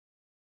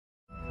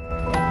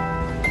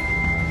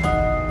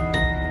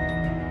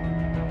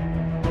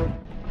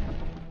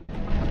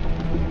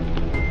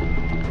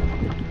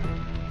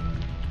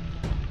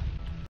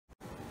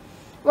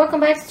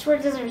Welcome back to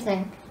Twitter Does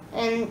Everything.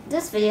 In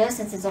this video,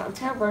 since it's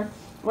October,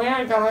 we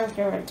are going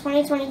through our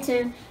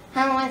 2022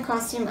 Halloween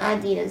costume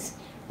ideas.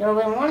 There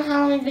will be more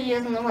Halloween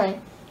videos on the way,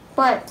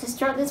 but to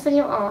start this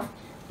video off,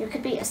 you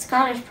could be a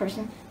Scottish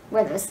person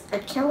with a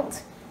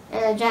kilt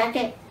and a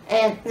jacket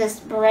and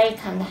this beret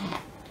kind of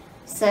hat.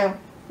 So,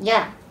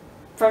 yeah,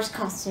 first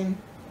costume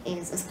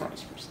is a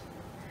Scottish person.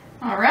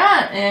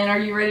 Alright, and are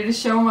you ready to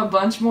show them a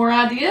bunch more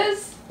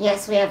ideas?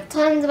 Yes, we have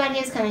tons of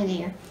ideas coming to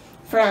you.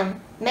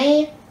 From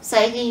me,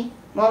 Sadie,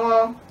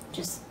 MawMaw,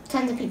 just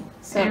tons of people.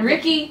 So, and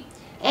Ricky.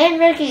 And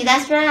Ricky,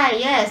 that's right,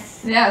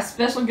 yes. Yeah,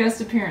 special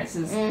guest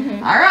appearances.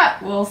 Mm-hmm. Alright,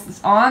 well,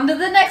 on to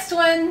the next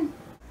one.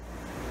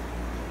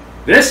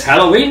 This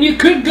Halloween you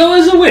could go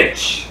as a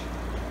witch.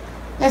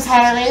 This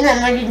Halloween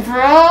I'm looking for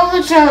all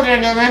the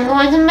children and I'm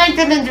going to make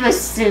them into a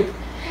soup.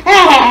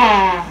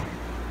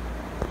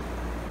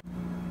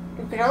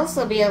 You could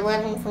also be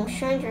 11 from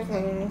Stranger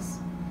Things.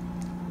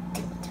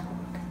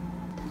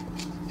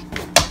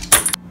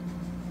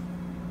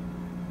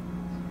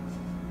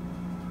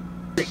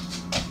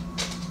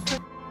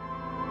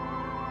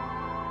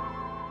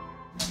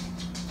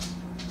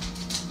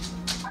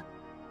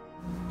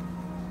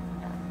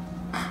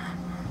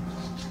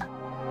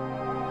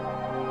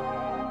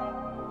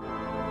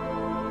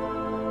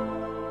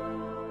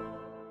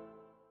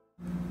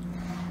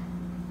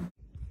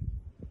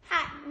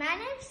 Hi, my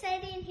name's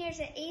Sadie and here's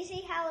an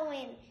easy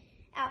Halloween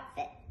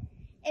outfit.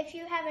 If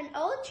you have an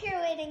old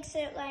cheerleading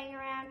suit laying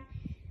around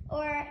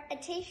or a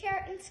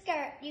t-shirt and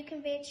skirt, you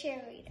can be a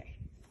cheerleader.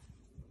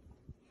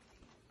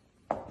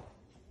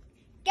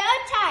 Go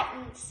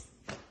Titans!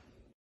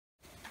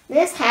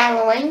 This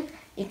Halloween,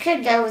 you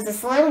could go as a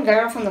saloon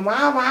girl from the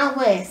Wild Wild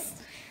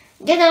West.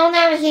 Get on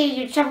out of here,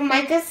 you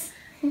troublemakers.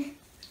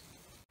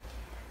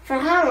 For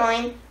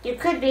Halloween, you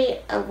could be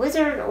a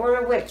wizard or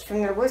a witch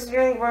from the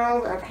wizarding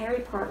world of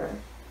Harry Potter.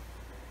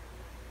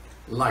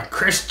 Like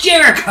Chris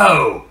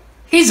Jericho!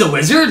 He's a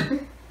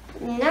wizard!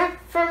 Not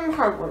from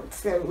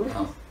Hogwarts, though.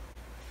 Oh.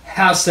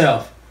 House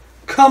elf,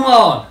 come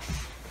on!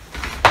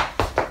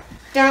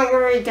 Don't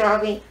worry,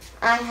 Dobby.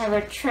 I have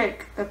a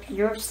trick up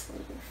your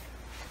sleeve.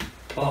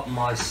 Up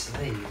my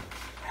sleeve?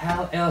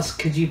 How else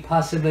could you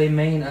possibly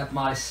mean up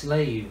my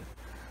sleeve?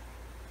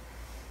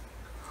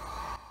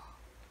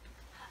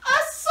 A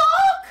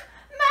sock!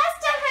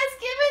 Master has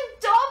given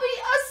Dobby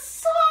a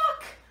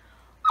sock!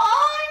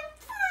 I'm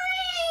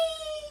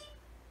free!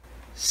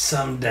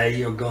 Someday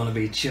you're gonna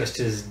be just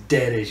as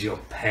dead as your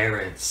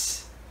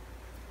parents.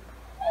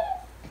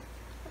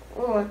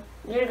 Or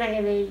you're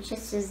gonna be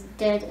just as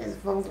dead as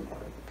Voldemort.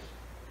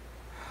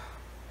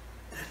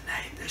 The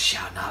name that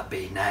shall not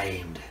be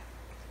named.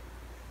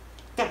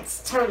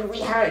 That's totally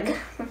how it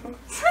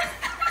goes.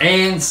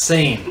 And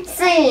scene.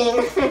 Scene.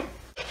 Try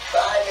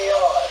me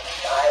on,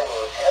 I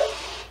will tell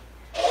you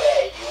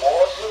where you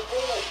ought to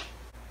be.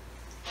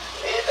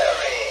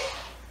 Slithering.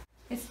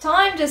 It's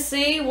time to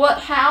see what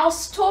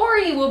house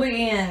Tori will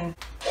be in.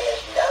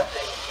 There's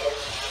nothing in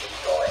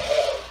your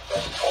head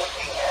that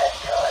talking hat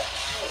can't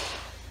see.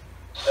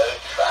 So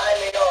try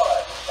me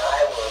on, I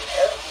will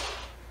tell you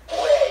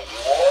where you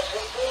ought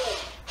to be.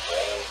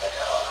 Brave at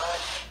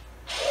heart,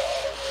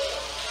 daring,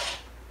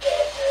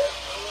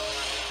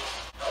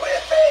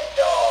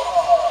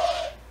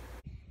 Gryffindor.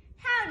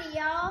 Howdy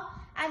y'all,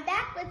 I'm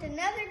back with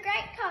another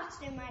great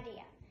costume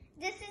idea.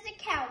 This is a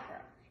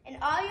cowgirl, and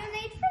all you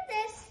need for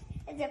this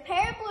is a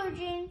pair of blue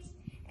jeans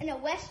and a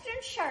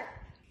western shirt.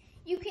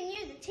 You can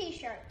use a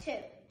t-shirt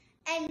too.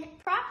 And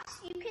props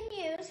you can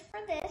use for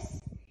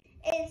this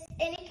is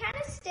any kind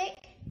of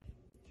stick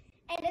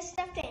and a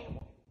stuffed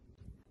animal.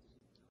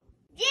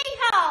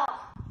 Yeehaw!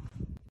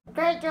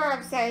 Great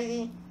job,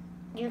 Sadie.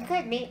 You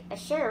could be a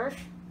sheriff,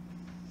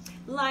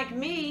 Like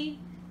me.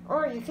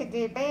 or you could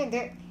be a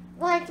bandit,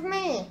 like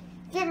me.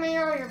 Give me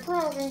all your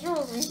pearls and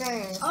jewels and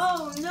things.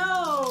 Oh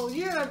no,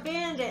 you're a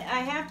bandit. I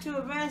have to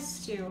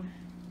arrest you.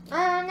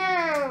 Oh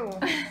no!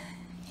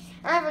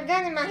 I have a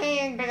gun in my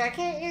hand, but I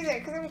can't use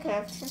it because I'm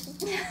cuffed.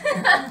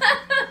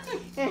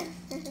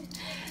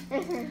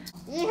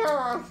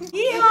 Yeehaw!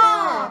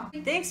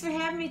 Yeehaw! Thanks for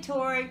having me,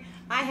 Tori.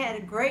 I had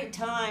a great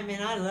time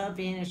and I love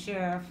being a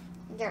sheriff.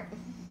 Yep.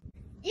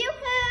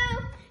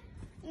 Yoo-hoo!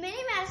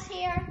 Minnie Mouse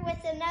here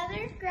with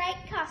another great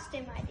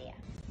costume idea.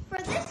 For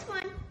this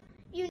one,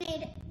 you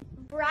need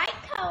bright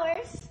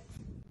colors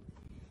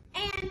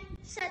and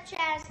such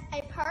as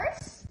a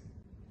purse,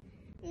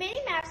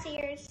 Minnie Mouse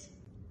ears,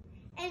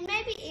 and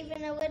maybe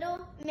even a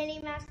little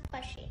Minnie Mouse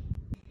plushie.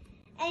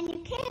 And you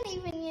can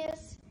even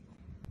use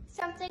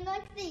something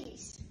like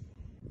these.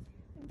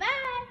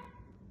 Bye!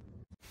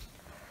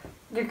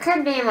 You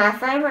could be my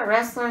favorite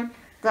wrestler,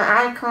 the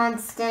Icon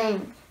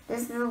Sting.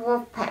 This is the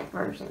Wolfpack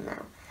version,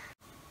 though.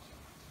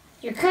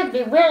 You could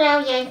be Weird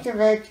Al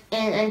Yankovic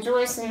and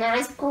enjoy some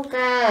nice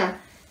polka.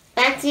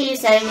 Back to you,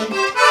 Sadie.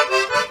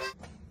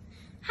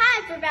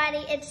 Hi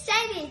everybody, it's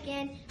Sadie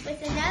again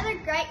with another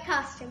great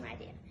costume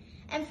idea.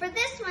 And for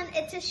this one,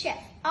 it's a chef.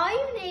 All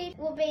you need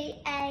will be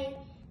a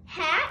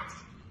hat,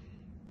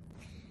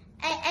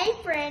 an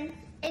apron,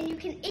 and you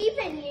can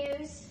even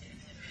use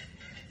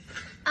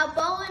a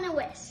bowl, and a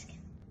whisk.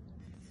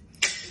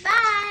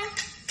 Bye!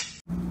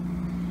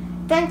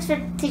 Thanks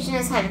for teaching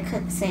us how to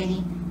cook,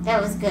 Sadie.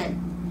 That was good.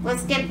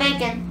 Let's get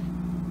baking.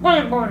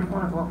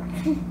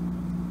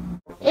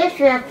 If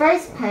you're a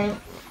face paint,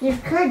 you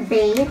could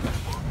be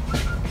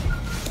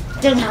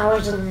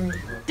Danhausen.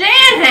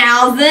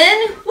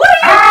 Danhausen? What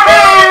are you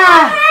doing in the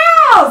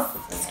house?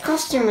 This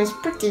costume is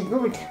pretty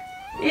good.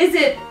 Is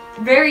it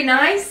very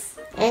nice?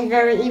 And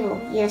very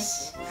evil,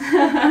 yes.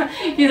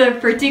 You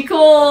look pretty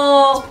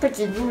cool.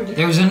 Pretty good.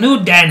 There's a new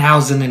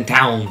Danhausen in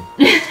town.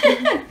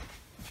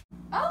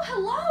 Oh,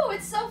 hello.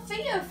 It's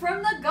Sophia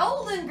from the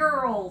Golden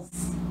Girls.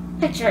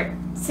 Picture it.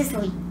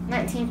 Sicily,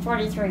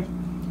 1943.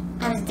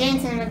 I was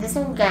dancing with this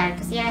old guy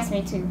because he asked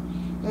me to,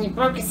 and he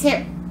broke his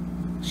hip.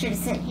 Should have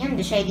sent him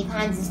to Shady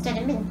Pines instead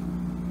of me.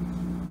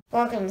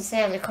 Welcome to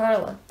Santa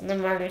Carla, the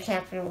murder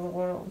capital of the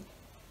world.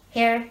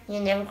 Here, you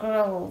never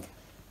grow old.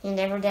 You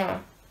never die.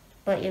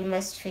 But you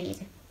must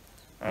feed.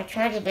 I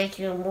tried to make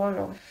you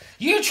immortal.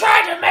 You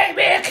tried to make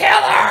me a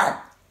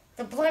killer!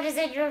 The blood is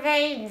in your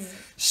veins.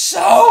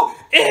 So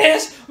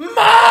is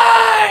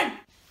mine!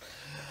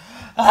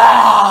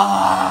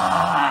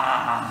 Ah!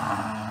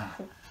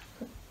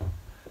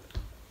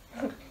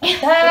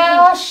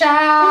 Thou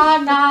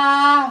shalt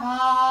not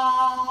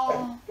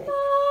harm.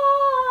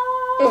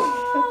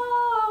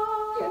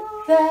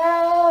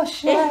 Thou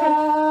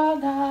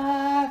shalt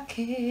not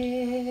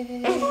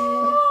kill.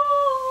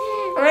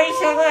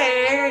 Rachel,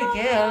 very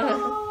good.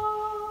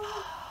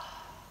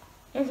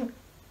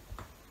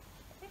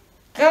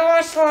 Go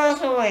watch Little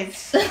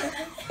Toys.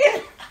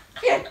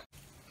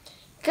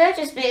 Could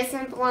just be a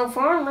simple old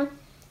farmer.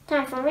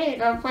 Time for me to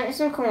go plant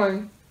some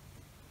corn.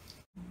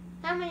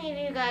 How many of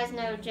you guys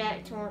know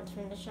Jack Torrance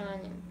from The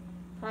Shining?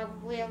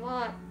 Probably a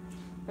lot.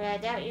 But I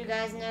doubt you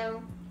guys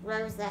know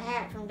Rose the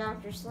Hat from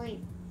Dr.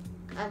 Sleep.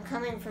 I'm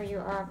coming for you,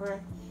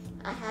 Arbor.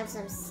 I have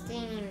some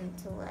steam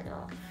to let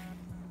off.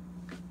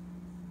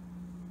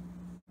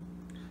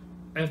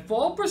 A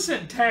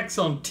 4% tax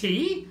on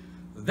tea?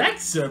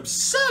 That's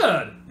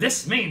absurd!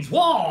 This means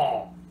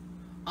war!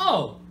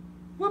 Oh,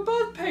 we're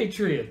both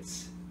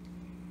patriots.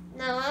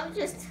 No, I'm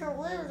just a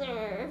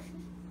loser.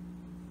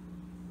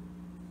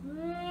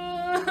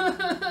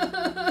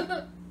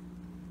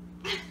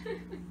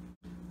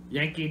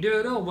 Yankee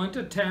Doodle went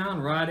to town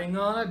riding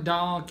on a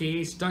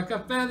donkey, stuck a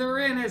feather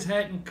in his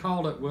hat and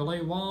called it Willy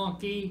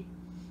Wonky.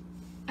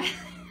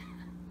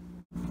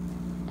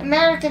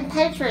 American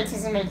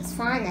patriotism at its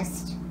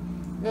finest.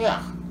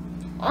 Ugh.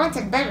 On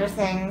to better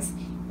things.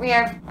 We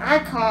have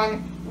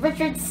icon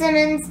Richard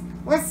Simmons.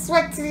 Let's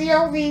sweat to the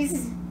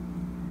oldies.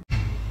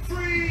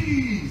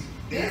 Freeze!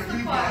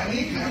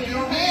 Everybody clap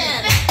your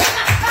hands.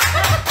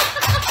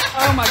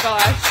 Oh my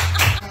gosh.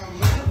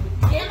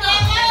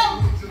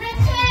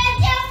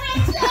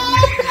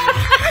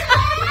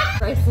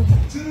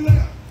 To the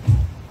left.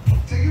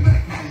 Take it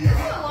back now,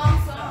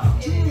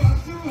 y'all. Two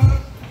ups, two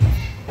ups.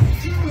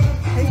 Two ups,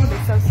 two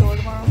ups. So sore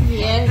tomorrow.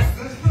 Yes.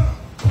 Let's go.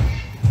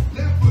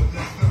 Left foot,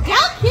 let's go. Go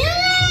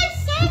Killers!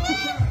 Sing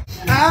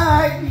it!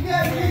 Alright, you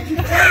gotta get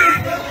your turn.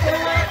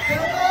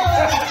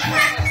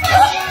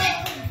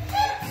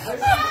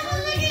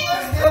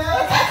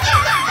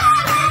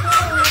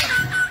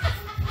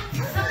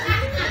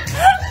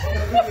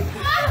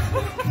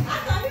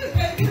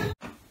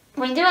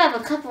 We do have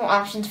a couple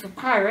options for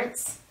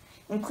pirates,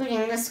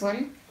 including this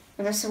one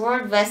with a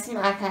sword, vest, and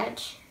eye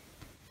patch.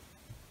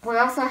 We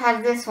also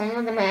have this one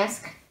with a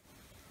mask.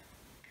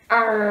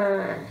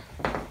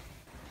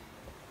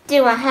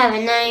 Do I have a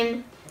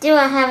name? Do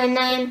I have a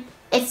name?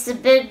 It's the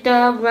big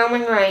dog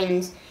Roman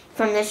Reigns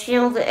from the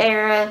Shield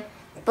era.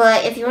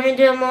 But if you want to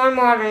do a more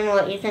modern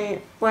look, you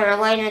can wear a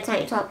light and a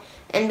tank top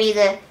and be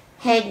the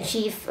head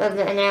chief of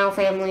the Anal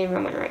family,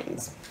 Roman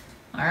Reigns.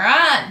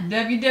 Alright,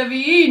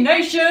 WWE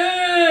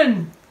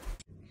Nation!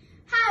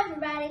 Hi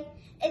everybody,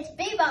 it's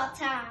b-ball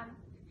time.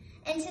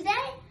 And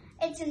today,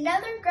 it's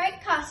another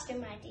great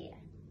costume idea.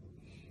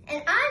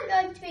 And I'm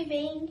going to be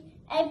being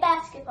a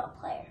basketball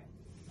player.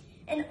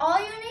 And all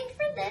you need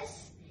for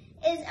this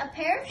is a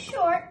pair of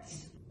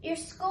shorts, your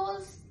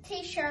school's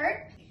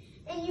t-shirt,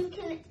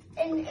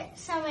 and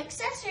some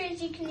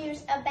accessories. You can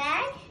use a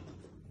bag.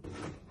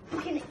 You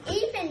can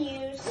even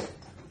use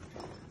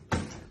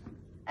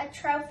a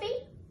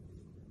trophy,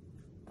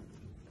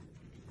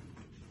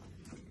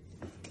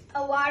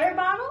 a water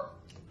bottle,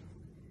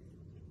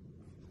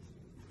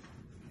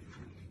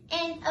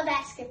 and a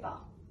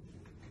basketball.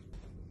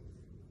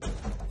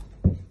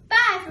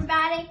 Bye,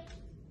 everybody.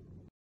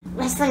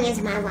 Wrestling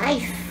is my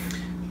life.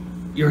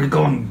 You're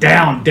going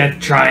down, Death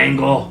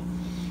Triangle.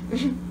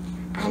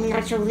 I'm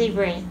Nacho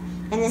Libre,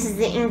 and this is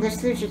the English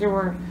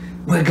luchador.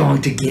 We're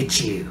going to get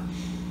you,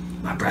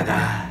 my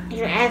brother.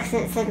 Your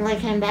accent suddenly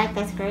came back,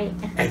 that's great.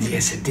 And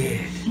yes, it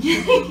did.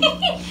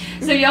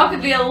 So y'all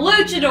could be a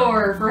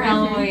luchador for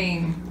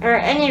Halloween. Or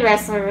any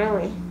wrestler,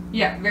 really.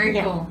 Yeah, very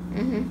Yeah. cool.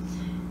 Mm-hmm.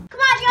 Come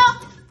on, y'all.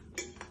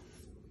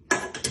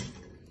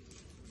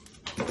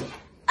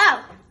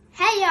 Oh,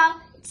 hey, y'all.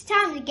 It's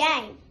time to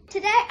game.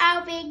 Today,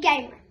 I'll be a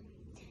gamer.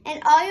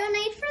 And all you'll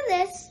need for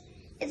this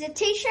is a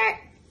t-shirt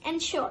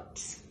and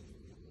shorts.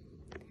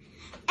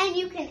 And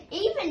you can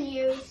even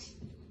use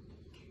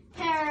a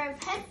pair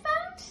of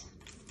headphones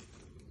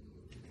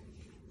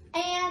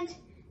and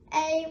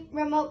a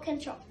remote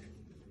control.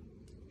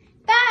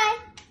 Bye!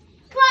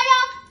 Come on,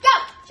 y'all,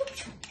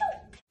 go!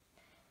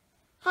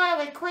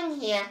 Hollywood Quinn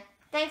here.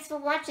 Thanks for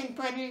watching,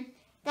 Puddin'.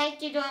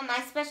 Thank you to all my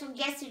special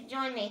guests who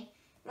joined me.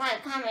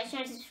 Like, comment,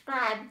 share,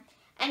 subscribe.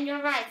 And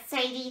you're right,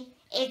 Sadie.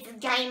 It's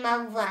game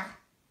over.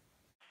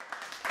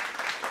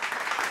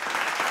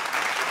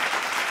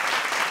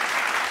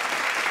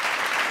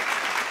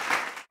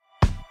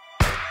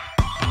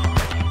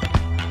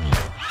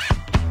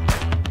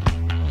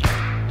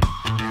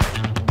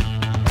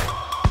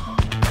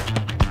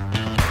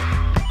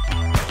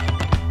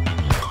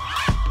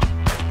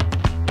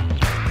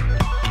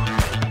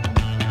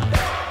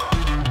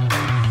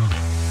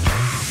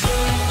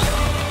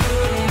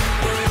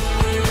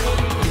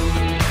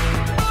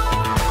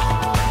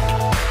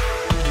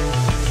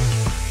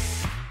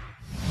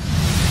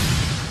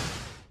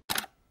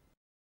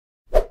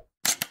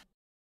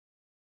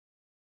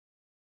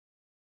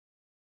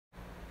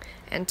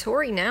 And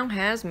Tori now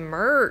has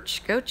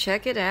merch. Go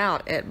check it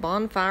out at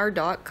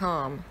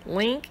bonfire.com.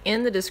 Link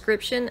in the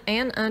description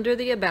and under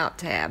the About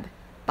tab.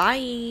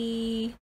 Bye!